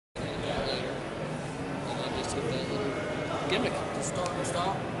gimmick. To start and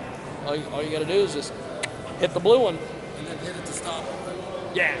stop. All you got to do is just hit the blue one. And then hit it to stop.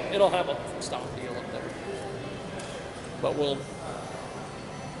 Yeah, it'll have a stop deal up there. But we'll.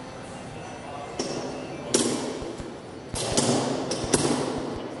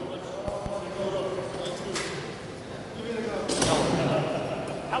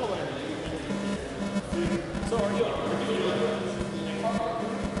 So are you?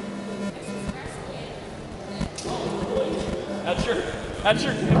 That's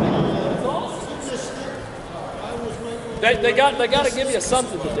your gimmick. That's awesome. They got to give you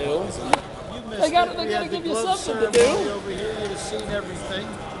something to do. They got to give you something to do. Over here, you'd have seen everything.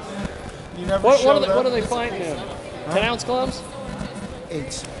 You never What showed are they fighting in? 10-ounce gloves?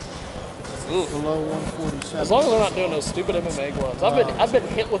 8. Ooh. Below 147. As long as they're not doing those stupid MMA gloves. I've been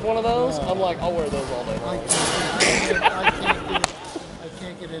hit with one of those. I'm like, I'll wear those all day long. I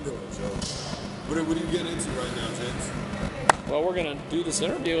can't get into it. So, what are you getting into right now, James? Well, we're gonna do this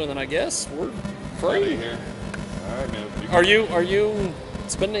interview, and then I guess we're Friday free. here. All right, man. Are you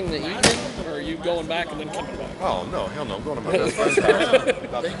spending the evening, or are you going back and then coming back? Oh no, hell no! I'm going to my best friend's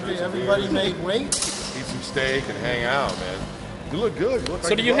house. Everybody made weight. Eat some steak and hang out, man. You look good. You look So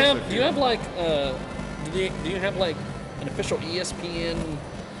like do you have like do you have like an official ESPN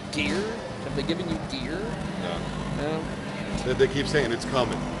gear? Have they given you gear? No. No. They keep saying it's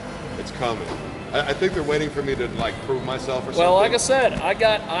coming. It's coming. I think they're waiting for me to like prove myself or something. Well, like I said, I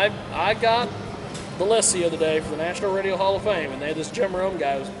got the list the other day for the National Radio Hall of Fame, and they had this Jim Rome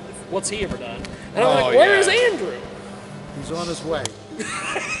guy. What's he ever done? And I'm like, where is Andrew? He's on his way.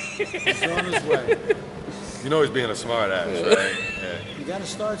 He's on his way. You know he's being a smart ass, right? Yeah. You got to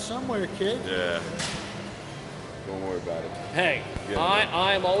start somewhere, kid. Yeah. Don't worry about it. Hey,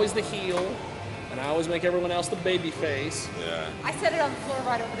 I am always the heel, and I always make everyone else the baby face. Yeah. I set it on the floor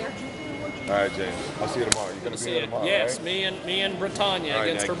right over there. All right, James. I'll see you tomorrow. You're gonna be here tomorrow, Yes, right? me and Britannia All right,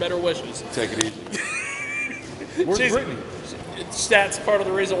 against Nick. her better wishes. Take it easy. Where's Brittany? That's part of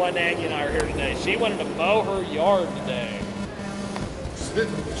the reason why Nagy and I are here today. She wanted to mow her yard today.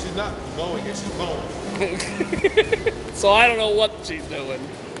 She's not mowing it. She's mowing. So I don't know what she's doing.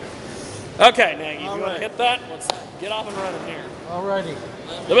 Okay, Nagy, if you want to hit that, let's get off and running here. All righty.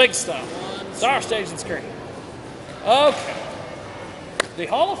 The big stuff. Star Station screen. Okay. The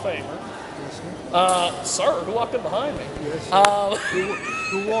Hall of Famer. Sir, who walked in behind me? Yes.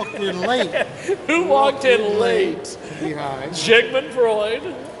 Who walked in late? Who walked in late? Behind. Jigman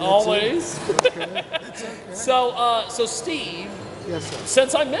Freud, always. Okay. So Steve, Yes, sir.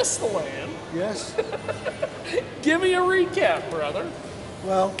 since I missed the land, Yes. give me a recap, brother.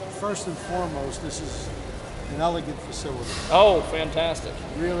 Well, first and foremost, this is an elegant facility. Oh, fantastic.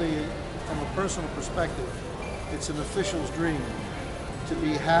 Really, from a personal perspective, it's an official's dream to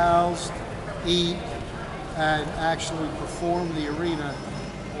be housed, eat, and actually perform the arena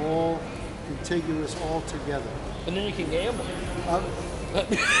all contiguous, all together. And then you can gamble.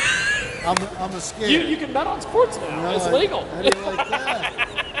 I'm a scared. You can bet on sports now. No, it's legal. I didn't like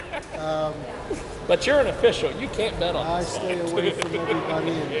that. But you're an official. You can't bet on I this. stay away from everybody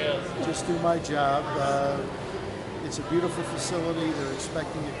and Yes. just do my job. It's a beautiful facility. They're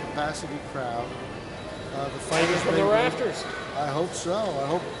expecting a capacity crowd. The Hanging fighters from the may- rafters. I hope so. I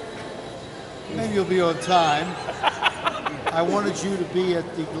hope maybe you'll be on time. I wanted you to be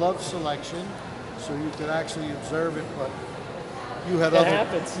at the glove selection so you could actually observe it, but you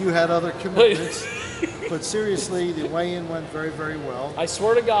had other commitments. But seriously, the weigh-in went very, very well. I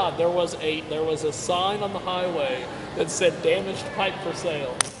swear to God, there was a sign on the highway that said "damaged pipe for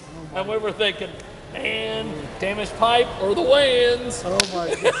sale," and we were thinking, man, damaged pipe or the weigh-ins. Oh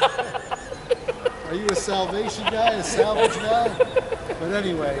my God. Are you a salvation guy, a salvage guy? But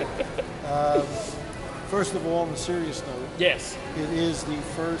anyway, first of all, on a serious note, Yes. it is the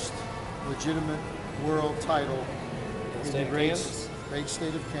first legitimate world title in State the of great Kansas.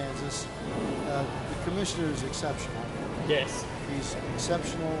 state of Kansas. The commissioner is exceptional. Yes. He's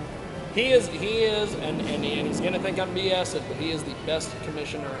exceptional. He is, and he's going to think I'm BSing, but he is the best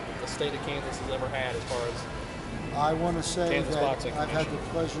commissioner the state of Kansas has ever had as far as I want to say Kansas that boxing I've had the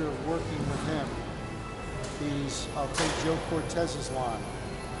pleasure of working with him. I'll take Joe Cortez's line.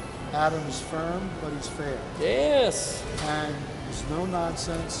 Adam's firm, but he's fair. Yes. And he's no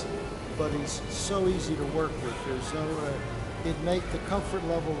nonsense, but he's so easy to work with. There's no, it'd make the comfort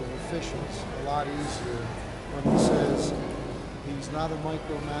level of officials a lot easier when he says he's not a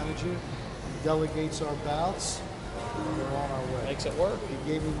micromanager, he delegates our bouts, we're on our way. Makes it work.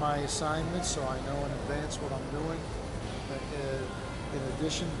 He gave me my assignments, so I know in advance what I'm doing. In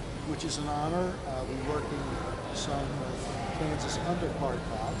addition, which is an honor, I'll be working some Kansas undercard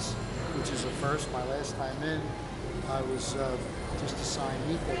bouts, which is a first, my last time in. I was just assigned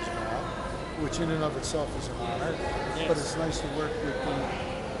Nico's job, which in and of itself is an honor. Yes. But it's nice to work with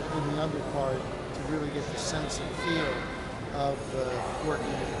in the undercard to really get the sense and feel of working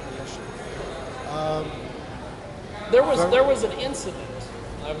in the commission. There was an incident.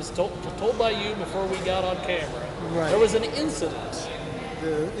 I was told by you before we got on camera. Right. There was an incident.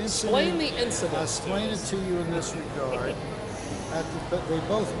 Explain the incident. I'll explain it to you in this regard. They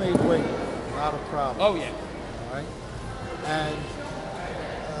both made weight, not a problem. Oh yeah. All right. And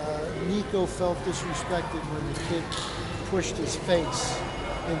Nico felt disrespected when the kid pushed his face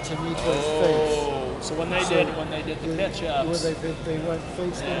into Nico's face. Oh, so when they did the pitch-ups. They went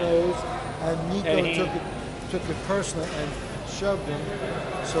face to nose, and Nico took it personally and shoved him.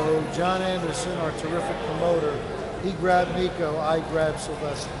 So John Anderson, our terrific promoter, he grabbed Nico, I grabbed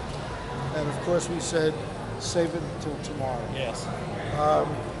Sylvester. And of course we said, save it until tomorrow. Yes.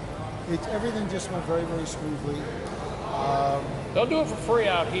 Everything just went very, very smoothly. Don't do it for free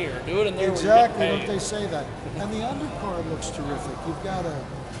out here. Do it in there Exactly, where you don't get they paid. say that? And the undercard looks terrific. You've got a...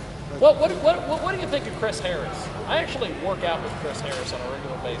 What do you think of Chris Harris? I actually work out with Chris Harris on a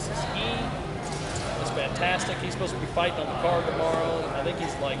regular basis. He is fantastic. He's supposed to be fighting on the card tomorrow. I think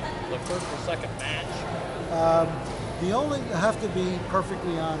he's like the first or second match. I have to be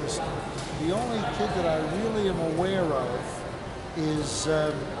perfectly honest, the only kid that I really am aware of is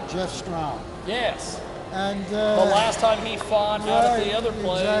Jeff Strahm. Yes. And The last time he fought out at the other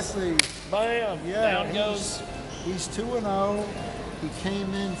place, exactly. bam, Yeah, down goes. He's 2-0. He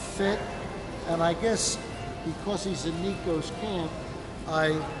came in fit, and I guess because he's in Nico's camp,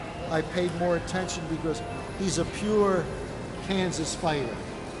 I paid more attention because he's a pure Kansas fighter,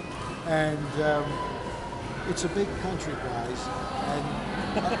 and it's a big country, guys,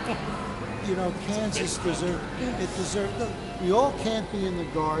 and you know Kansas deserves. Look, we all can't be in the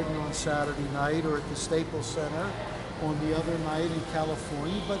Garden on Saturday night or at the Staples Center on the other night in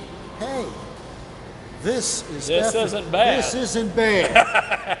California, but hey. This isn't bad. This isn't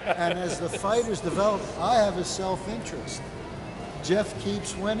bad. And as the fighters develop, I have a self-interest. Jeff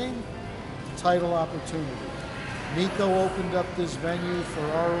keeps winning, title opportunity. Nico opened up this venue for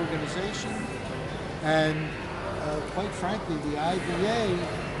our organization, and quite frankly, the IBA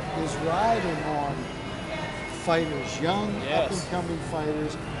is riding on fighters, young, up-and-coming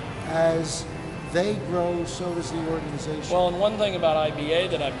fighters, as they grow, so does the organization. Well, and one thing about IBA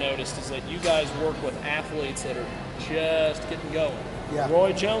that I've noticed is that you guys work with athletes that are just getting going. Yeah.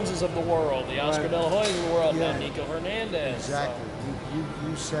 Roy Joneses of the world, the Oscar Right. De La Hoyas of the world, Yeah. now Nico Hernandez. Exactly.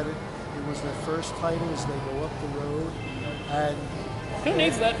 You said it. It was their first title as they go up the road. And Who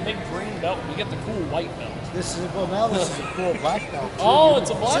needs that big green belt when you get the cool white belt? this is now this is a cool black belt. Too. Oh, it's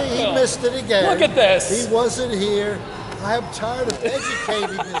a black See, belt. he missed it again. Look at this. He wasn't here. I'm tired of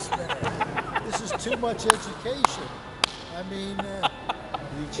educating this man. This is too much education. I mean,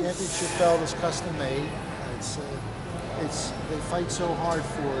 the championship belt is custom made. They fight so hard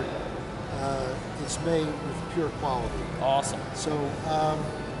for it. It's made with pure quality. Awesome. So,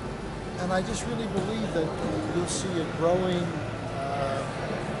 and I just really believe that you'll see a growing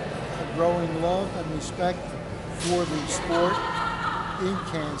love and respect for the sport in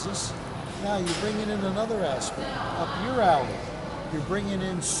Kansas. Now you're bringing in another aspect up your alley. You're bringing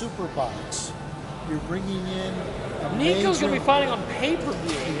in Superbox. You're bringing in a Nico's major... going to be fighting on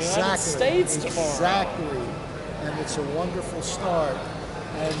pay-per-view in the United States tomorrow. Exactly. And it's a wonderful start.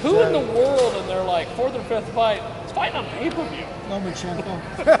 And, Who in the world in their like fourth or fifth fight is fighting on pay-per-view?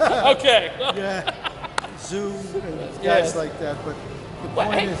 Lomachenko. Okay. Yeah. Zoom and guys Yes. like that. But the Well,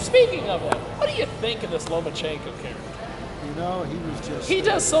 point hey, is, speaking of that, what do you think of this Lomachenko character? you know, he was just... He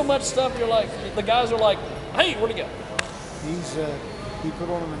does so much stuff. You're like, the guys are like, hey, where'd he go? He put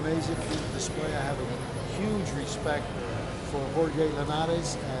on an amazing display. I have a huge respect for Jorge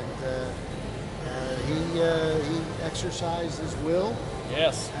Linares, and he exercised his will,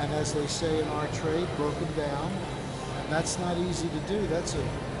 Yes. and as they say in our trade, broke him down. And that's not easy to do. That's a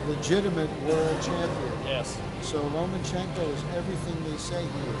legitimate world champion. Yes. So Lomachenko is everything they say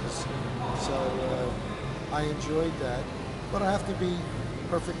he is. So I enjoyed that. But I have to be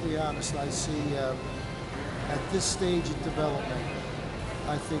perfectly honest. I see at this stage of development,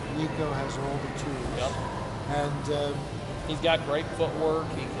 I think Nico has all the tools. Yep. And He's got great footwork.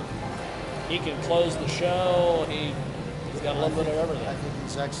 He can close the show. He's got a little bit of everything. I think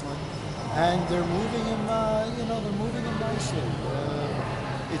he's excellent. And they're moving him, they're moving him nicely.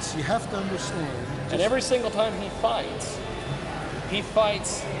 You have to understand. And every single time he fights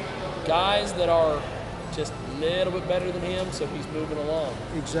guys that are just a little bit better than him, so he's moving along.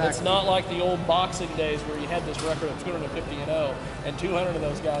 Exactly. It's not like the old boxing days where you had this record of 250-0, and 200 of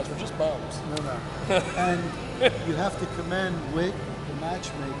those guys were just bums. No. And you have to commend Witt, the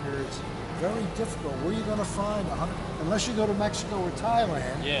matchmaker. It's very difficult. Where are you going to find 100? Unless you go to Mexico or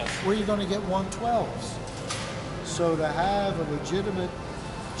Thailand, Yes. where are you going to get 112s? So to have a legitimate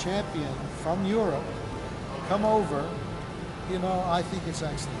champion from Europe come over, you know, I think it's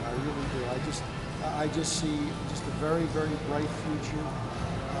excellent. I really do. I just see just a very, very bright future.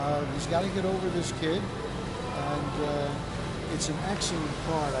 He's got to get over this kid, and it's an excellent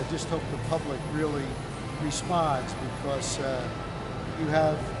card. I just hope the public really responds, because you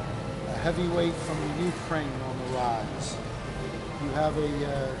have a heavyweight from the Ukraine on the rise. You have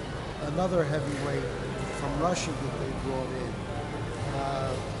another heavyweight from Russia that they brought in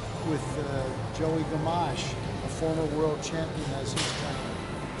with Joey Gamache, a former world champion, as his trainer.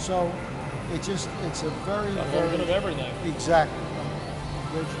 So it's a very, A little bit of everything. Exactly.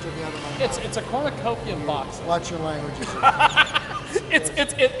 Glad you took me out of my mouth. It's a cornucopia of boxing. Watch your languages. It's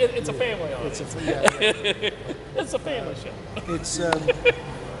a family audience. It's a family show.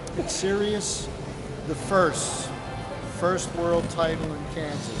 It's serious. The first world title in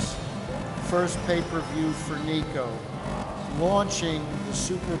Kansas. First pay-per-view for Nico. Launching the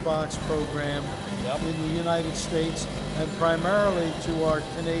Superbox program in the United States, and primarily to our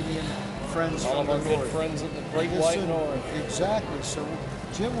Canadian friends All from of our the good north. friends at the Great White North. Exactly. So,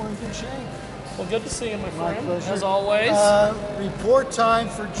 Jim, we're in good shape. Well, good to see you, my My friend, pleasure. as always. Report time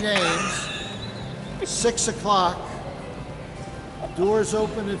for James, 6 o'clock. Doors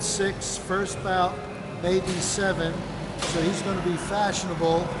open at 6, first bout maybe 7, so he's going to be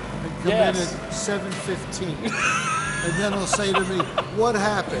fashionable and come in Yes. at 7:15. And then he'll say to me, what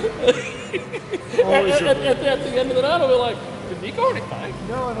happened? Always at the end of the night, I'll be like, did Nico already fight?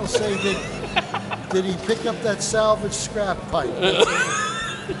 No, and he'll say, did he pick up that salvage scrap pipe?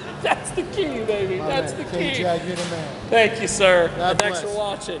 That's the key, baby. My That's man, the key. K-Jag, you're the man. Thank you, sir. God And thanks bless. for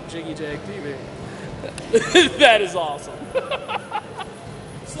watching Jiggy Jag TV. That is awesome.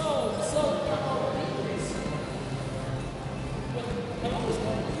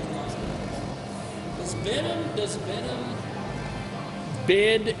 Does Venom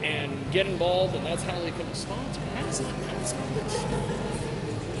bid and get involved, and that's how they become a sponsor? How does that happen?